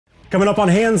Coming up on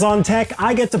Hands on Tech,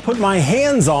 I get to put my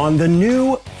hands on the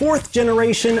new 4th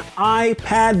generation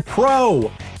iPad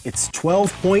Pro. It's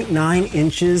 12.9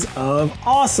 inches of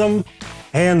awesome.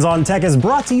 Hands on Tech is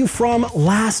brought to you from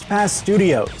LastPass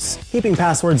Studios. Keeping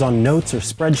passwords on notes or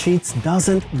spreadsheets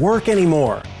doesn't work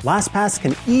anymore. LastPass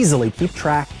can easily keep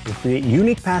track and create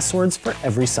unique passwords for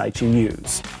every site you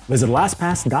use. Visit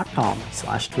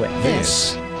lastpass.com/twit.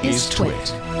 This is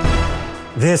Twit.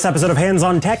 This episode of Hands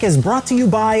on Tech is brought to you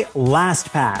by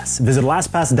LastPass. Visit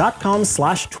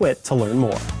lastpass.com/twit to learn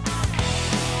more.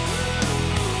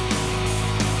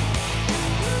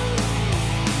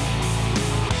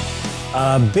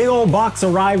 A big old box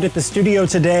arrived at the studio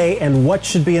today, and what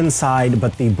should be inside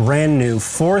but the brand new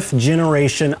 4th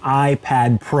generation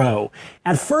iPad Pro.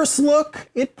 At first look,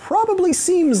 it probably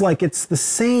seems like it's the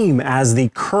same as the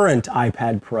current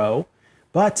iPad Pro,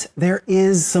 but there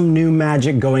is some new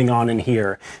magic going on in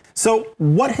here. So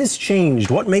what has changed?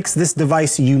 What makes this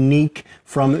device unique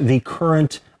from the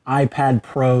current iPad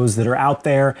Pros that are out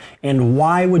there, and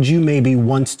why would you maybe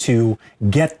want to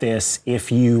get this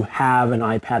if you have an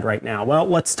iPad right now? Well,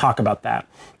 let's talk about that.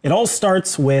 It all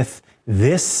starts with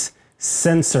this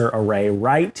sensor array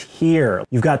right here.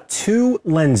 You've got two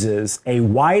lenses, a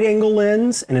wide-angle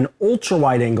lens and an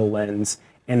ultra-wide-angle lens,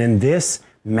 and in this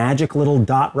magic little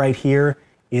dot right here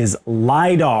is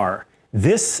LiDAR.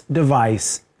 This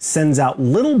device sends out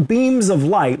little beams of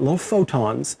light, little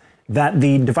photons, that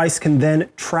the device can then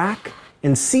track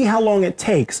and see how long it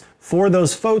takes for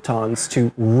those photons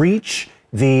to reach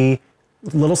the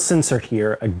little sensor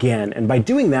here again. And by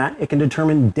doing that, it can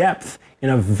determine depth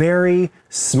in a very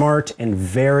smart and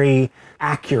very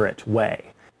accurate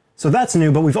way. So that's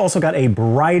new, but we've also got a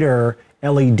brighter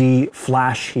LED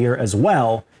flash here as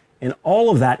well. And all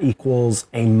of that equals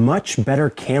a much better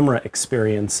camera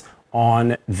experience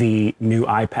on the new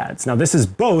iPads. Now, this is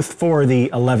both for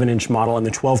the 11-inch model and the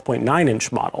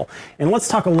 12.9-inch model. And let's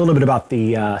talk a little bit about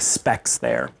the specs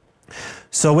there.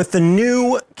 So with the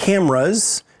new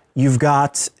cameras, you've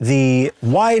got the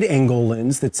wide-angle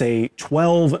lens that's a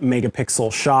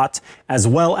 12-megapixel shot, as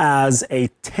well as a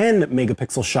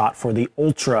 10-megapixel shot for the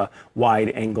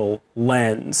ultra-wide-angle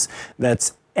lens.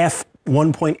 That's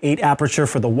f1.8 aperture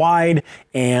for the wide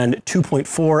and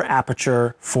 2.4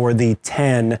 aperture for the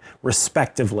 10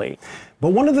 respectively.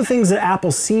 But one of the things that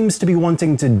Apple seems to be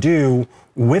wanting to do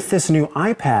with this new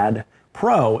iPad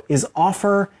Pro is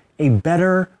offer a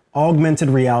better augmented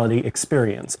reality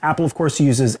experience. Apple, of course,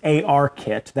 uses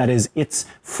ARKit, that is its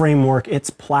framework, its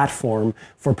platform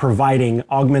for providing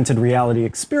augmented reality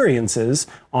experiences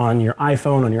on your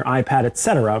iPhone, on your iPad,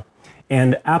 etc.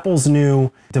 And Apple's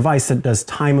new device that does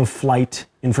time of flight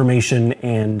information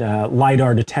and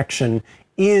LiDAR detection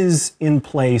is in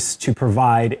place to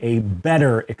provide a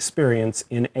better experience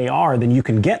in AR than you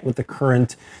can get with the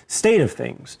current state of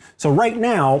things. So right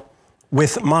now,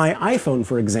 with my iPhone,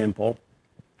 for example,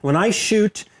 when I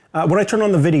turn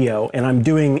on the video and I'm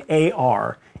doing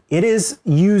AR, it is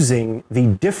using the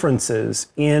differences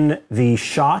in the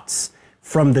shots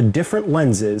from the different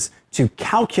lenses to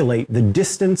calculate the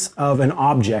distance of an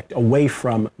object away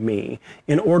from me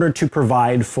in order to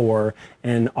provide for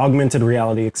an augmented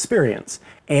reality experience.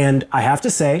 And I have to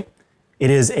say, it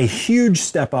is a huge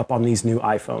step up on these new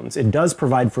iPhones. It does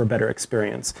provide for a better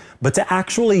experience. But to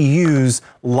actually use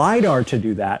LiDAR to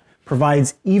do that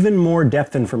provides even more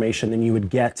depth information than you would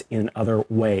get in other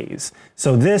ways.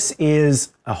 So this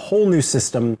is a whole new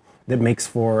system that makes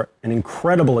for an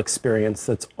incredible experience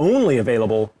that's only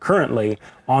available currently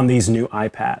on these new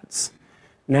iPads.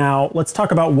 Now, let's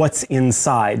talk about what's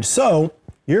inside. So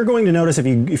you're going to notice,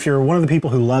 if you're one of the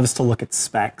people who loves to look at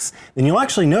specs, then you'll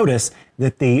actually notice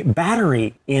that the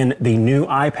battery in the new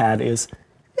iPad is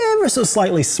ever so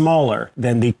slightly smaller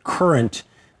than the current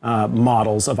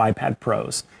models of iPad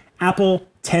Pros. Apple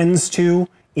tends to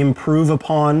improve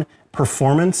upon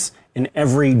performance in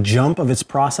every jump of its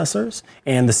processors,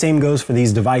 and the same goes for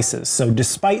these devices. So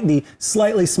despite the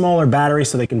slightly smaller battery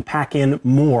so they can pack in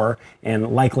more, and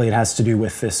likely it has to do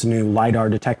with this new LiDAR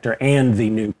detector and the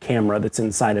new camera that's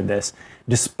inside of this,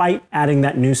 despite adding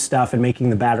that new stuff and making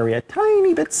the battery a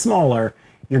tiny bit smaller,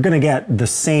 you're gonna get the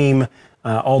same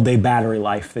all-day battery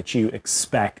life that you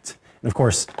expect. And of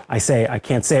course, I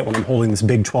can't say it when I'm holding this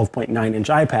big 12.9-inch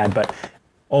iPad, but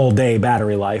all-day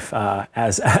battery life,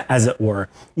 as it were.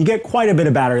 You get quite a bit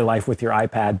of battery life with your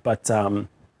iPad, but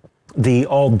The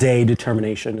all-day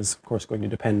determination is, of course, going to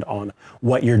depend on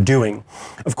what you're doing.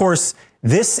 Of course,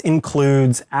 this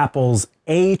includes Apple's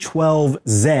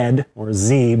A12Z or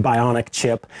Z Bionic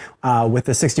chip with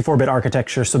the 64-bit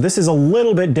architecture. So this is a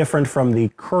little bit different from the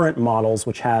current models,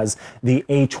 which has the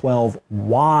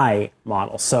A12Y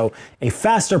model. So a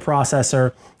faster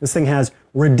processor. This thing has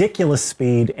ridiculous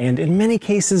speed and in many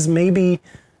cases maybe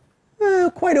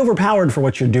quite overpowered for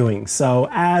what you're doing. So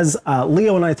as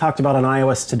Leo and I talked about on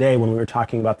iOS today when we were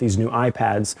talking about these new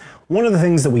iPads, one of the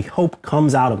things that we hope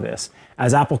comes out of this,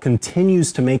 as Apple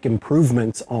continues to make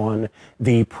improvements on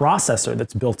the processor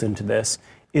that's built into this,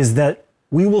 is that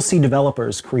we will see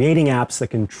developers creating apps that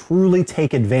can truly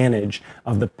take advantage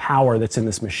of the power that's in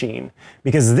this machine.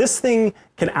 Because this thing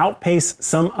can outpace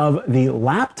some of the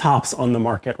laptops on the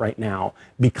market right now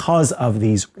because of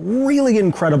these really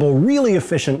incredible, really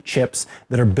efficient chips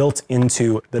that are built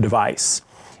into the device.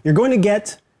 You're going to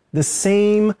get the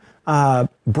same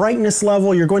brightness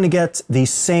level, you're going to get the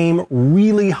same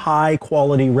really high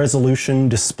quality resolution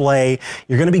display.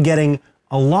 You're going to be getting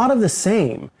a lot of the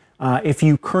same if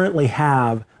you currently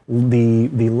have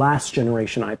the last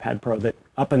generation iPad Pro that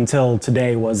up until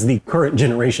today was the current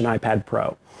generation iPad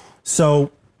Pro. So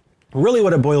really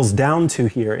what it boils down to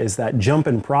here is that jump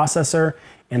in processor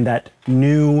and that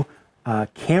new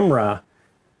camera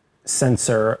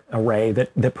sensor array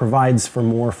that provides for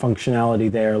more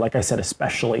functionality there, like I said,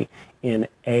 especially in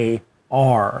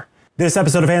AR. This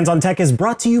episode of Hands on Tech is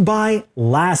brought to you by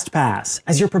LastPass.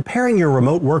 As you're preparing your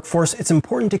remote workforce, it's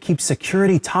important to keep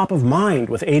security top of mind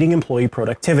with aiding employee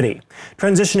productivity.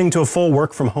 Transitioning to a full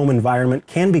work-from-home environment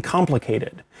can be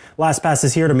complicated. LastPass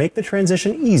is here to make the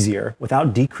transition easier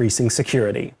without decreasing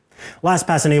security.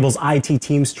 LastPass enables IT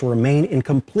teams to remain in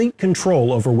complete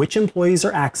control over which employees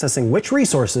are accessing which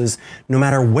resources, no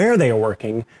matter where they are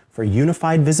working, for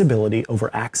unified visibility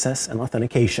over access and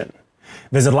authentication.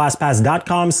 Visit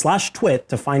LastPass.com/twit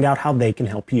to find out how they can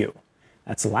help you.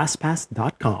 That's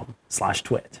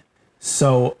LastPass.com/twit.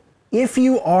 So if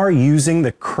you are using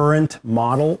the current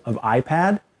model of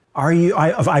iPad,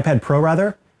 of iPad Pro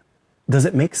rather, does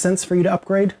it make sense for you to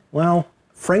upgrade? Well,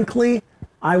 frankly,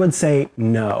 I would say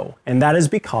no. And that is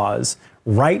because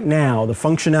right now, the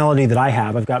functionality that I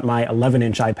have, I've got my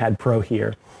 11-inch iPad Pro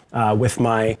here with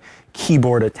my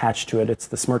keyboard attached to it. It's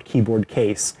the Smart Keyboard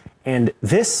case. And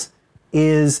this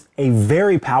is a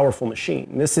very powerful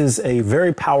machine. This is a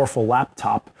very powerful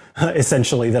laptop,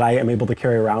 essentially, that I am able to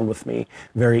carry around with me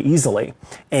very easily.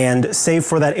 And save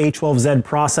for that A12Z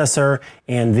processor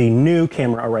and the new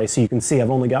camera array, so you can see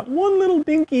I've only got one little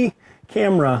dinky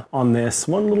camera on this,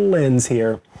 one little lens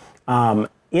here.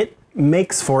 It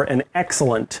makes for an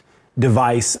excellent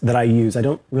device that I use. I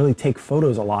don't really take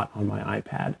photos a lot on my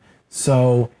iPad.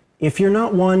 So if you're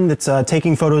not one that's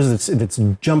taking photos, that's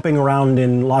jumping around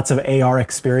in lots of AR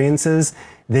experiences,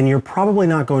 then you're probably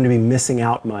not going to be missing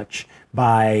out much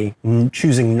by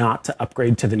choosing not to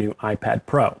upgrade to the new iPad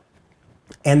Pro.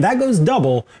 And that goes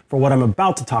double for what I'm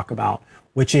about to talk about,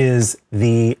 which is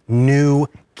the new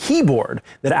keyboard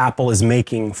that Apple is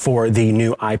making for the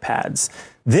new iPads.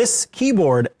 This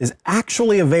keyboard is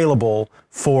actually available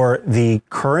for the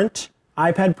current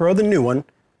iPad Pro, the new one,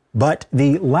 but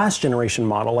the last generation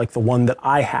model, like the one that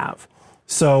I have.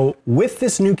 So with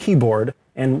this new keyboard,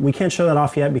 and we can't show that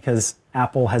off yet because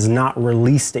Apple has not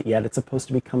released it yet. It's supposed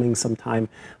to be coming sometime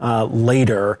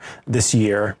later this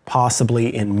year,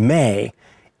 possibly in May.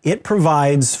 It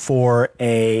provides for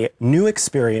a new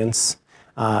experience.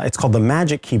 It's called the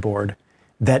Magic Keyboard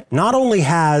that not only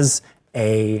has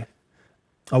a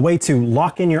way to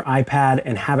lock in your iPad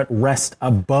and have it rest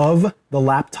above the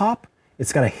laptop.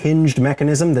 It's got a hinged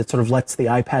mechanism that sort of lets the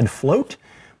iPad float,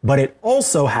 but it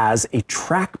also has a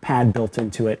trackpad built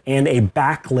into it and a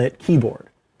backlit keyboard.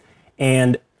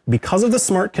 And because of the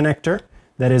smart connector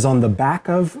that is on the back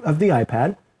of the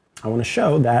iPad, I want to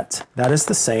show that that is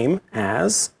the same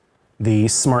as the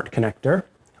smart connector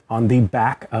on the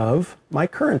back of my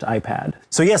current iPad.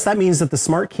 So yes, that means that the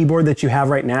smart keyboard that you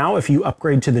have right now, if you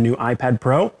upgrade to the new iPad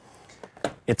Pro,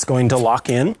 it's going to lock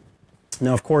in.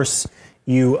 Now, of course,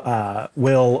 you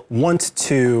will want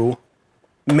to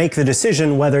make the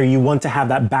decision whether you want to have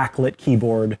that backlit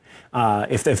keyboard,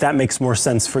 if that makes more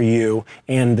sense for you,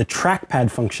 and the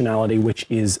trackpad functionality, which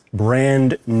is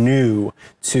brand new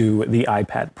to the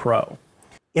iPad Pro.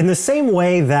 In the same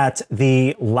way that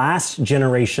the last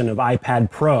generation of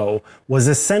iPad Pro was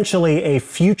essentially a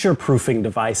future-proofing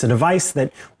device, a device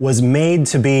that was made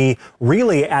to be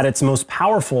really at its most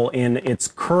powerful in its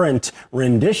current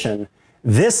rendition,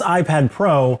 This iPad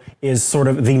Pro is sort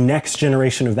of the next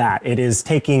generation of that. It is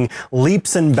taking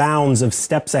leaps and bounds of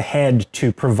steps ahead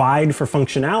to provide for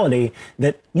functionality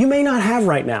that you may not have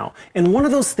right now. And one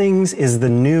of those things is the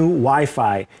new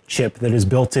Wi-Fi chip that is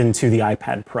built into the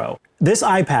iPad Pro. This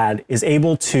iPad is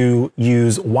able to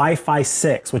use Wi-Fi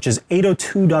 6, which is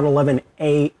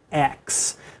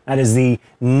 802.11ax. That is the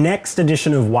next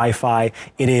edition of Wi-Fi.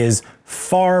 It is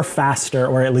far faster,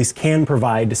 or at least can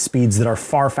provide speeds that are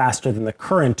far faster than the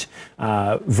current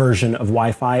version of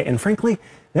Wi-Fi. And frankly,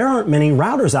 there aren't many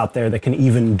routers out there that can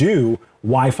even do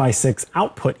Wi-Fi 6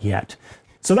 output yet.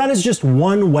 So that is just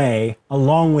one way,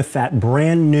 along with that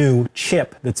brand new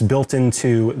chip that's built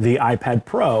into the iPad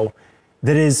Pro,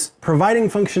 that is providing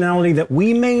functionality that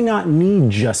we may not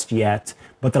need just yet,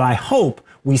 but that I hope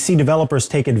we see developers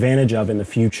take advantage of in the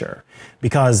future.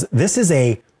 Because this is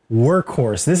a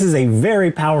workhorse. This is a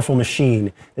very powerful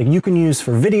machine that you can use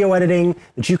for video editing,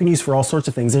 that you can use for all sorts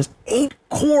of things. There's 8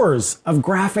 cores of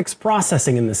graphics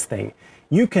processing in this thing.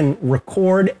 You can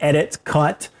record, edit,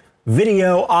 cut,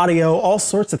 video, audio, all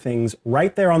sorts of things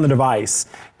right there on the device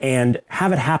and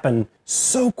have it happen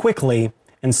so quickly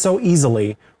and so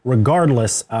easily,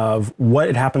 regardless of what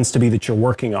it happens to be that you're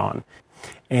working on.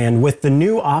 And with the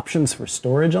new options for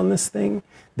storage on this thing,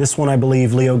 this one I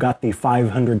believe Leo got the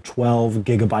 512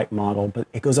 gigabyte model, but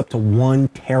it goes up to 1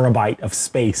 terabyte of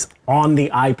space on the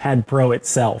iPad Pro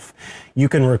itself. You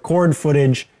can record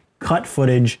footage, cut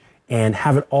footage, and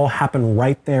have it all happen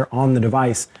right there on the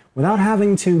device without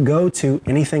having to go to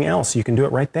anything else. You can do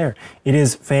it right there. It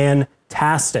is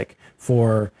fantastic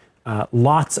for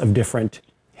lots of different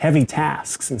heavy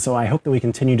tasks. And so I hope that we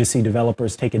continue to see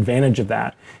developers take advantage of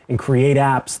that and create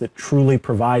apps that truly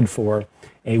provide for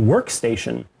a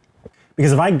workstation.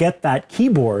 Because if I get that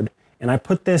keyboard and I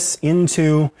put this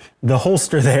into the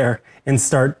holster there and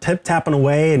start tapping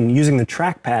away and using the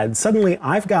trackpad, suddenly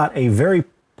I've got a very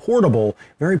portable,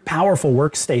 very powerful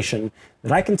workstation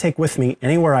that I can take with me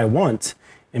anywhere I want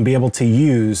and be able to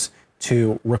use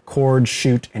to record,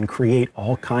 shoot, and create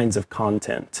all kinds of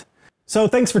content. So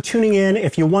thanks for tuning in.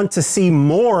 If you want to see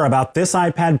more about this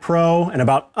iPad Pro and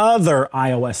about other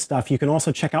iOS stuff, you can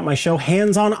also check out my show,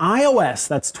 Hands on iOS.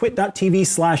 That's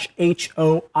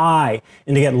twit.tv/HOI.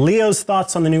 And to get Leo's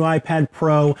thoughts on the new iPad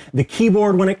Pro, the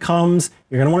keyboard when it comes,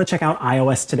 you're going to want to check out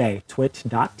iOS Today,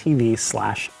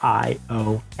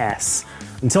 twit.tv/iOS.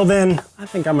 Until then, I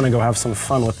think I'm going to go have some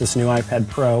fun with this new iPad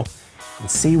Pro and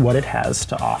see what it has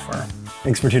to offer.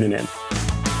 Thanks for tuning in.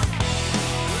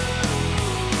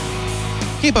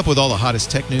 Keep up with all the hottest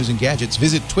tech news and gadgets.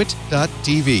 Visit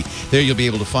twit.tv. There you'll be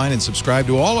able to find and subscribe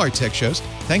to all our tech shows.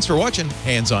 Thanks for watching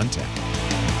Hands on Tech.